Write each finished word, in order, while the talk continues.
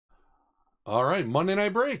All right, Monday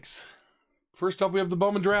night breaks. First up, we have the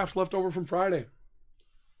Bowman draft left over from Friday.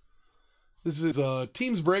 This is a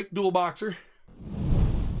teams break dual boxer.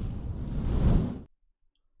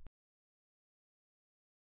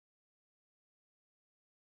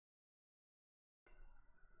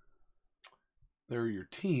 There are your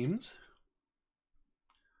teams.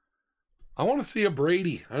 I want to see a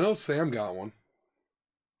Brady. I know Sam got one.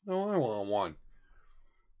 No, I want one.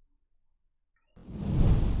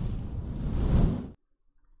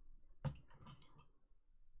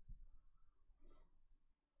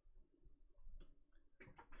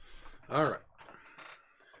 All right.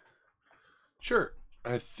 Sure.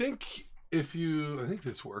 I think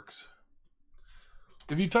this works.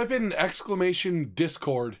 If you type in exclamation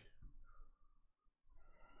Discord.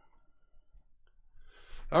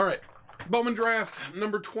 All right. Bowman draft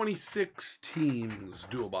number 26 teams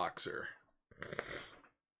dual boxer.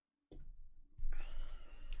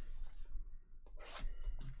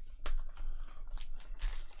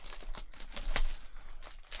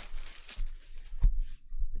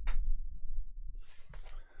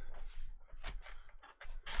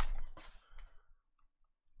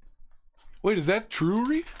 Wait, is that true,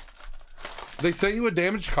 Reef? They sent you a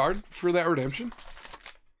damaged card for that redemption?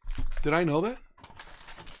 Did I know that?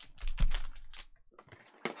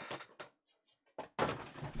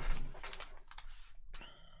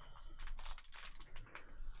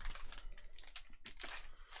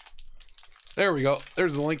 There we go.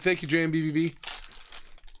 There's the link. Thank you, JMBBB.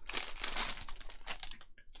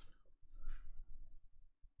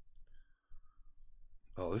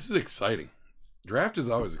 Oh, this is exciting. Draft is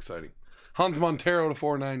always exciting. Hans Montero to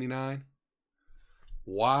 499.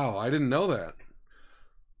 Wow, I didn't know that.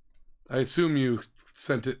 I assume you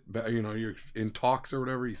sent it back, you're in talks or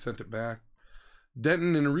whatever, you sent it back.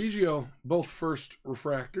 Denton and Regio, both first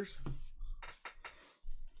refractors.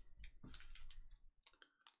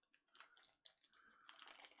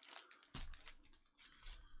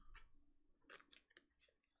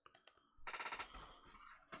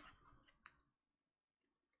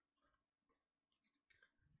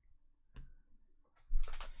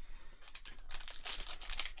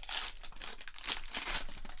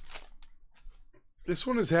 This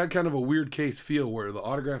one has had kind of a weird case feel where the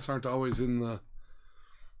autographs aren't always in the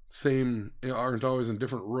same, aren't always in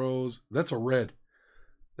different rows. That's a red.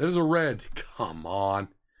 That is a red. Come on.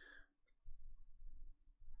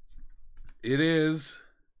 It is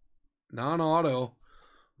non-auto.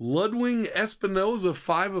 Ludwig Espinoza,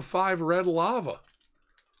 5 of 5 red lava.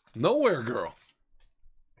 Nowhere girl.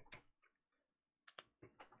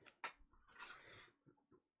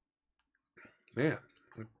 Man.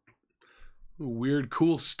 Weird,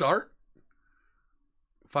 cool start.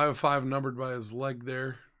 5 of 5 numbered by his leg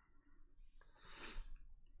there.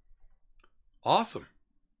 Awesome.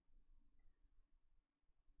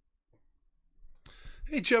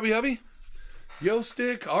 Hey, Chubby Hubby. Yo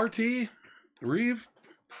Stick, RT, Reeve.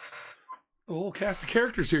 A whole cast of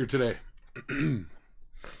characters here today.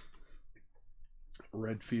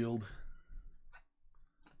 Redfield.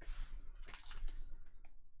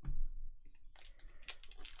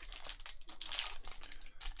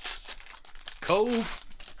 Cove.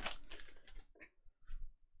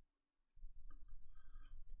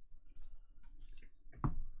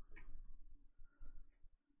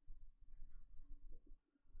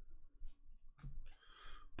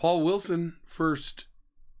 Paul Wilson, first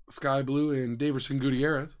Sky Blue, and Daverson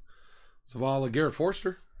Gutierrez. Zavala, Garrett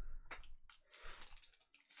Forster.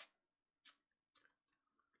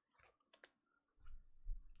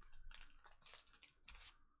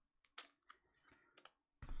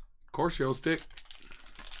 Of course, Yo Stick.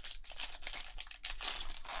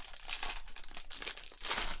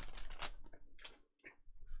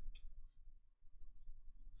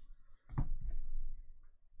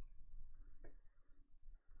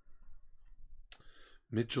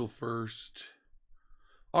 Mitchell first.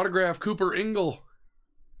 Autograph, Cooper Ingle.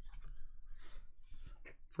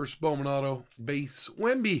 First Bowman auto. Base,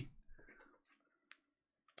 Wemby.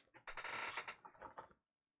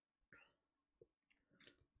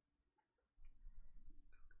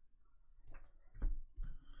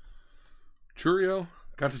 Churio.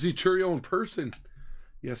 Got to see Churio in person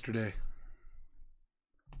yesterday.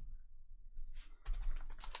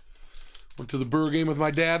 Went to the Brewer game with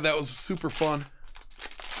my dad. That was super fun.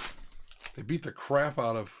 They beat the crap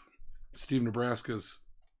out of Steve Nebraska's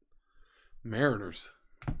Mariners.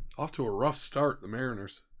 Off to a rough start, the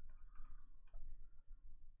Mariners.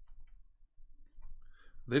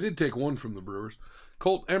 They did take one from the Brewers.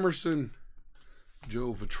 Colt Emerson,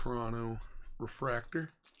 Joe Vitrano,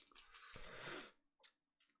 refractor.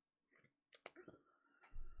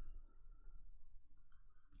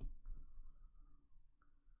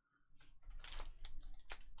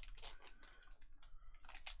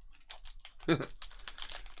 You're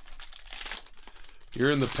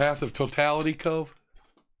in the path of totality, Cove?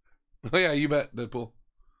 Oh yeah, you bet, Deadpool.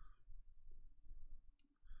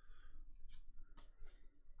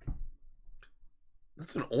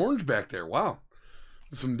 That's an orange back there. Wow.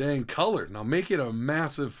 Some dang color. Now make it a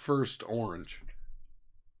massive first orange.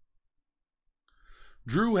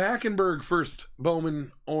 Drew Hackenberg first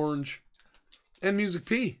Bowman orange. And Music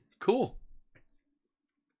P. Cool.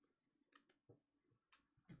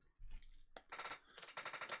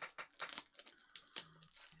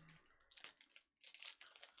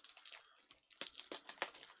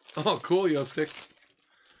 Oh, cool, Yo Stick.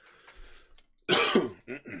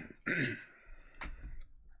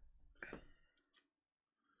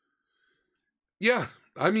 Yeah,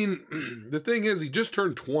 I mean, the thing is, he just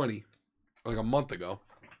turned 20, like a month ago.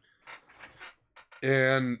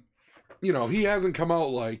 And, you know, he hasn't come out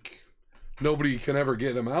like nobody can ever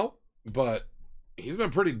get him out, but he's been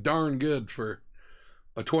pretty darn good for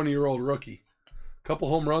a 20-year-old rookie. Couple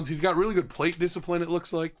home runs. He's got really good plate discipline, it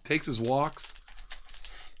looks like. Takes his walks.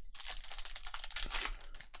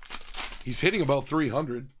 He's hitting about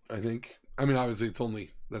 300, I think. I mean, obviously,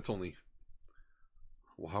 that's only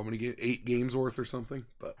how many games? 8 games worth or something.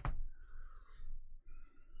 But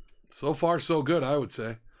so far, so good, I would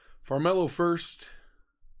say. Farmello first.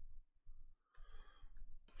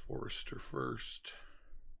 Forrester first.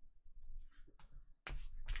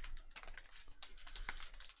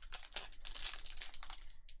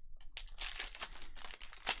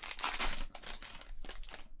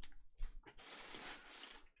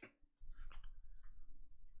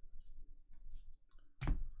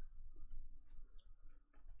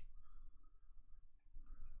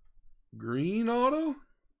 Green auto.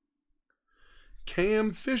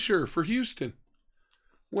 Cam Fisher for Houston.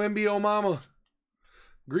 Wemby Omama.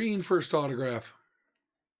 Green first autograph.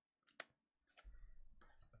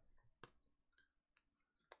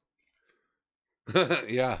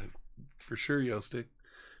 Yeah, for sure, Yo Stick.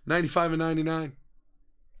 95 and 99.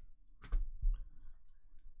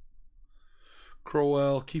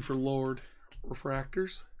 Crowell, Kiefer Lord,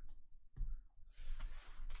 refractors.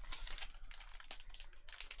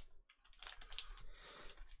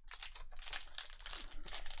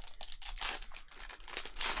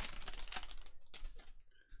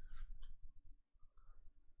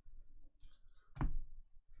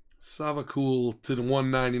 Savakul to the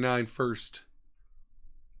 199 first.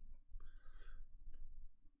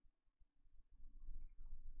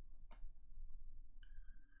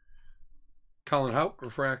 Colin Houck,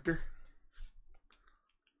 refractor.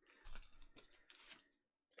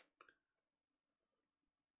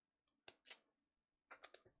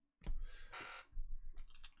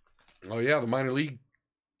 Oh yeah, the minor league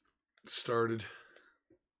started.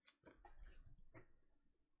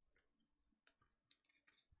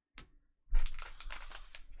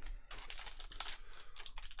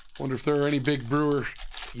 Wonder if there are any big Brewer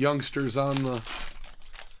youngsters on the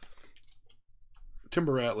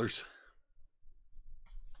Timber Rattlers.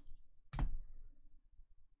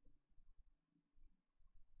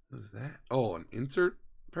 What is that? Oh, an insert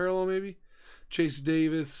parallel maybe? Chase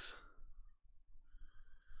Davis.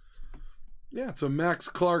 Yeah, it's a Max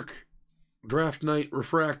Clark draft night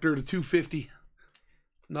refractor to 250.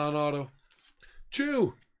 Non-auto.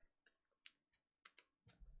 Chew.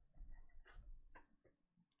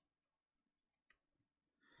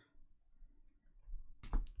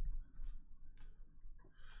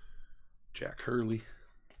 Jack Hurley.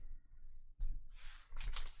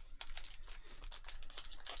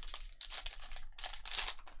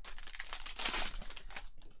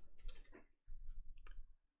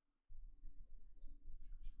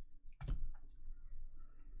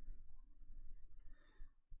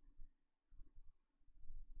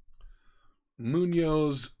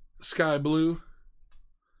 Munoz Sky Blue.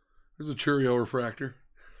 There's a Churio refractor.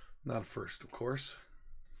 Not a first, of course.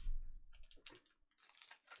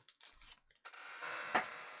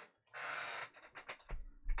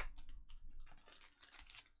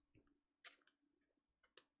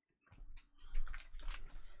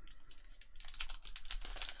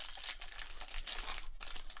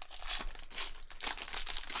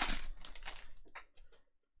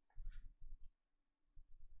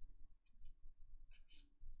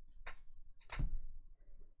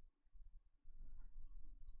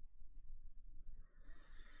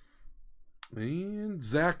 And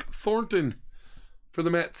Zach Thornton for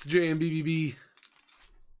the Mets, JMBBB.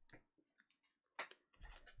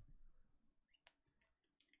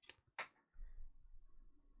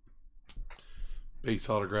 Base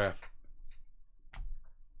autograph.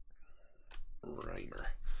 Reimer.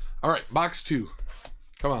 All right, box 2.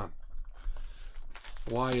 Come on.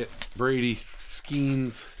 Wyatt, Brady,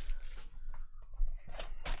 Skeens.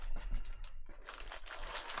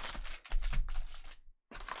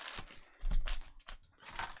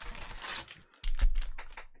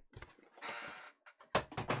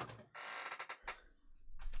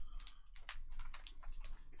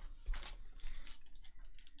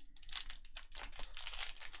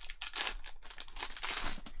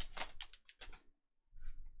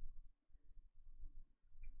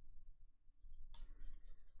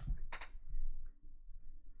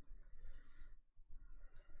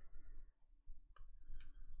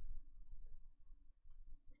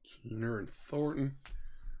 Keener and Thornton.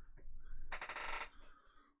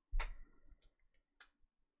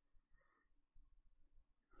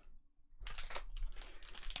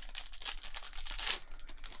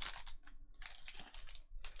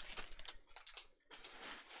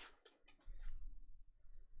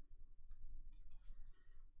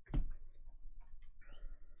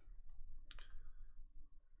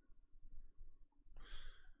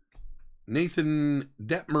 Nathan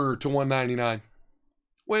Detmer to 199.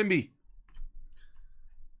 Wemby.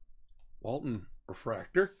 Walton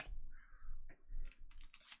refractor.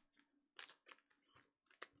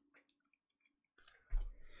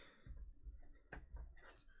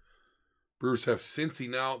 Brewers have Cincy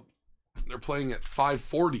now. They're playing at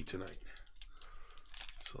 5:40 tonight.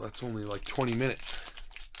 So that's only like 20 minutes.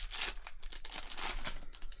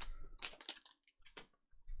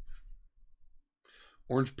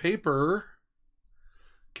 Orange paper.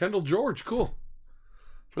 Kendall George, cool.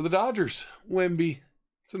 For the Dodgers, Wemby.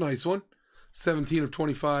 It's a nice one. 17 of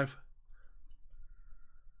 25.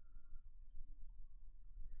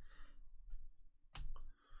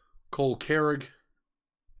 Cole Carrig.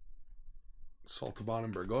 Saltabon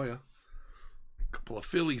and Bergoya. A couple of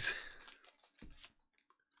Phillies.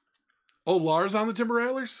 Oh, Lars on the Timber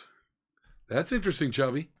Rattlers? That's interesting,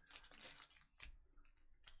 Chubby.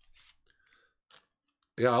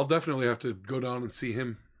 Yeah, I'll definitely have to go down and see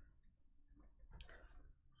him.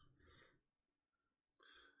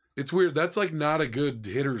 It's weird. That's like not a good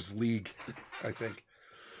hitters league, I think.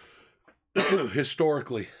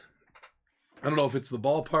 Historically. I don't know if it's the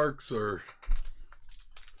ballparks or,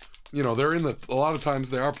 you know, they're in the, a lot of times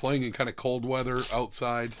they are playing in kind of cold weather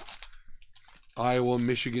outside. Iowa,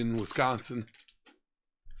 Michigan, Wisconsin.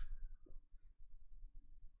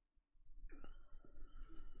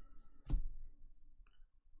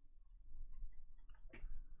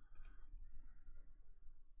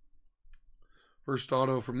 First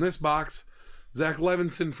auto from this box, Zach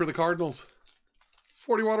Levinson for the Cardinals.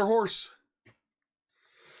 40 Water Horse.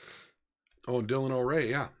 Oh, and Dylan O'Ray.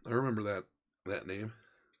 Yeah, I remember that name.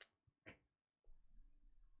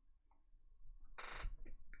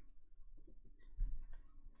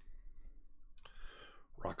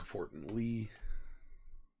 Rockefort and Lee.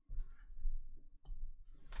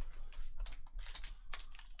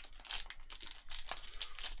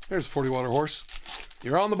 There's 40 Water Horse.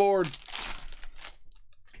 You're on the board.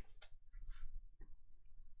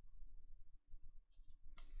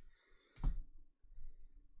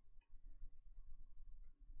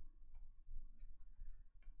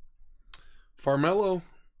 Farmello,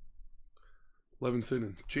 Levinson,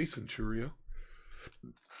 and Jason Chourio.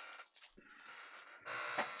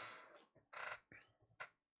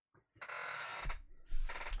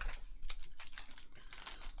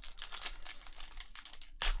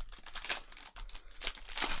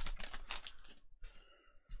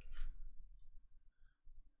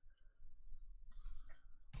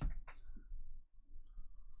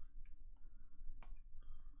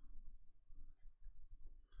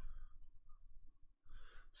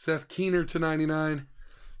 Seth Keener to 99.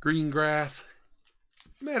 Green Grass.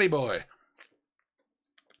 Matty Boy.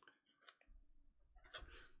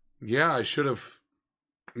 Yeah, I should have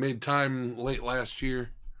made time late last year.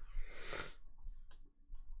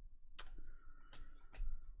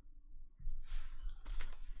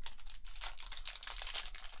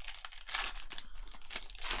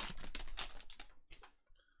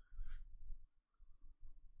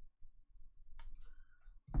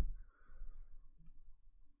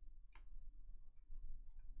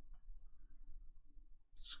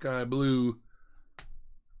 Sky Blue.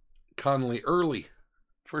 Conley early.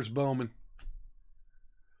 First Bowman.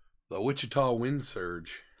 The Wichita Wind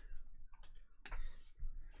Surge.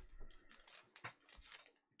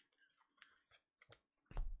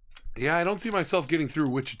 Yeah, I don't see myself getting through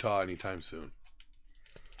Wichita anytime soon.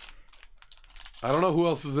 I don't know who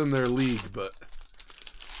else is in their league, but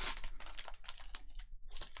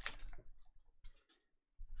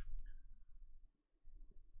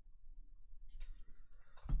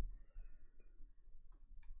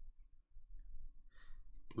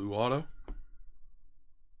Blue auto.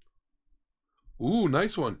 Ooh,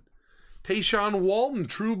 nice one. Tayshaun Walton,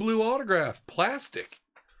 true blue autograph. Plastic.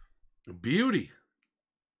 Beauty.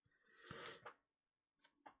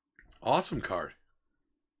 Awesome card.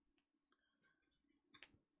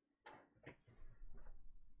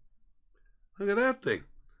 Look at that thing.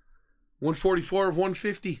 144 of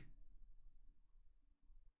 150.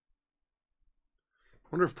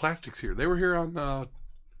 Wonder if plastic's here. They were here on,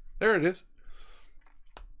 there it is.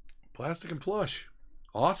 Plastic and plush.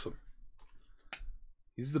 Awesome.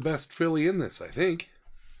 He's the best Philly in this, I think.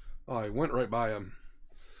 Oh, I went right by him.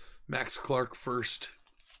 Max Clark first.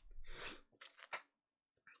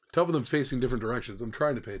 Tough of them facing different directions. I'm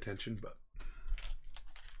trying to pay attention, but.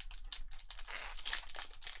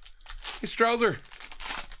 Hey, Strouser.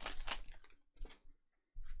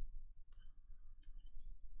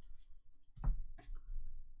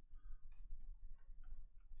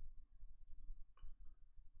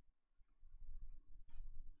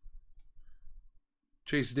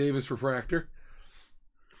 Chase Davis refractor.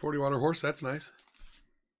 40 water horse, that's nice.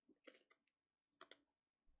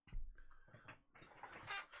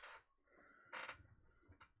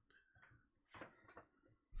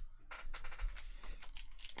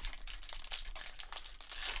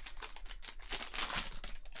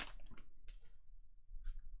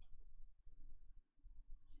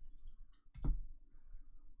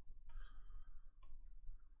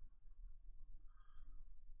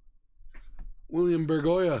 William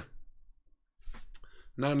Bergoya,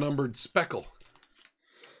 non-numbered speckle.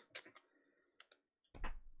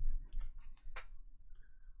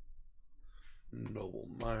 Noble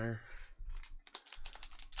Meyer.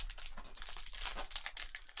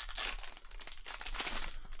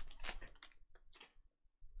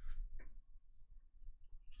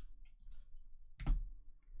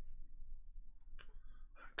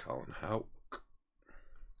 Colin Houck.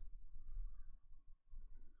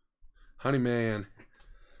 Honeyman.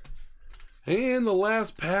 And the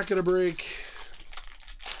last packet of break.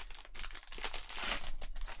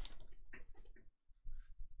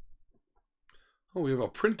 Oh, we have a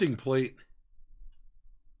printing plate.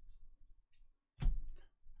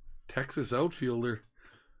 Texas outfielder.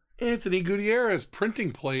 Anthony Gutierrez,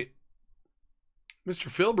 printing plate. Mr.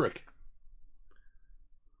 Philbrick.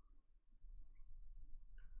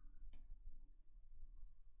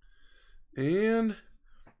 And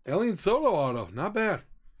Elian Soto auto. Not bad.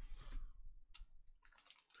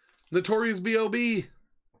 Notorious B.O.B.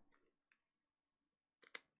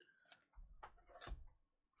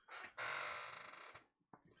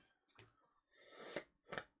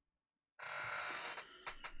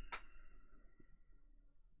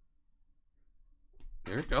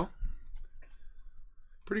 There we go.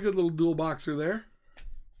 Pretty good little dual boxer there.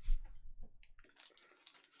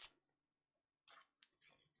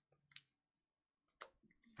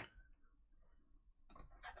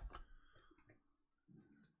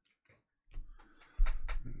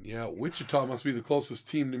 Yeah, Wichita must be the closest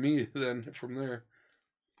team to me then from there.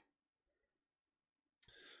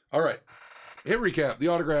 All right. Hit recap. The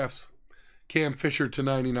autographs. Cam Fisher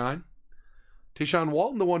 /99. Tayshaun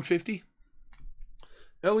Walton /150.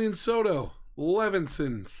 Elian Soto,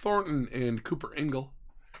 Levinson, Thornton, and Cooper Engel.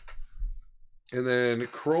 And then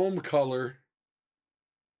chrome color.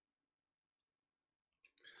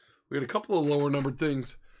 We had a couple of lower numbered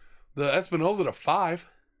things. The Espinosa /5.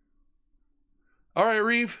 All right,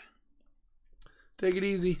 Reeve. Take it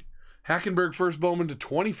easy. Hackenberg first Bowman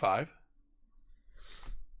 /25.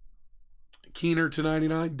 Keener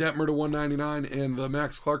 /99. Detmer /199. And the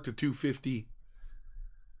Max Clark /250.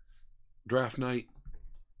 Draft night.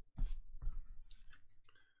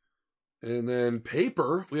 And then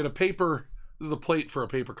paper. We had a paper. This is a plate for a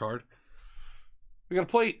paper card. We got a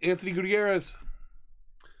plate. Anthony Gutierrez.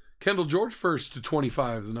 Kendall George first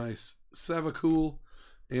 /25 is nice. Savacool.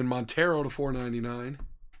 And Montero /499.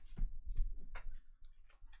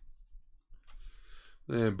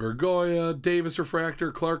 Then Bergoya, Davis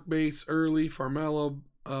refractor, Clark base, Early, Farmello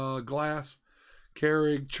glass,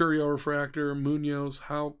 Carrig, Churio refractor, Munoz,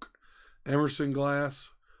 Houck, Emerson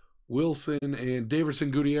glass, Wilson, and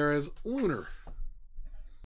Daverson Gutierrez lunar.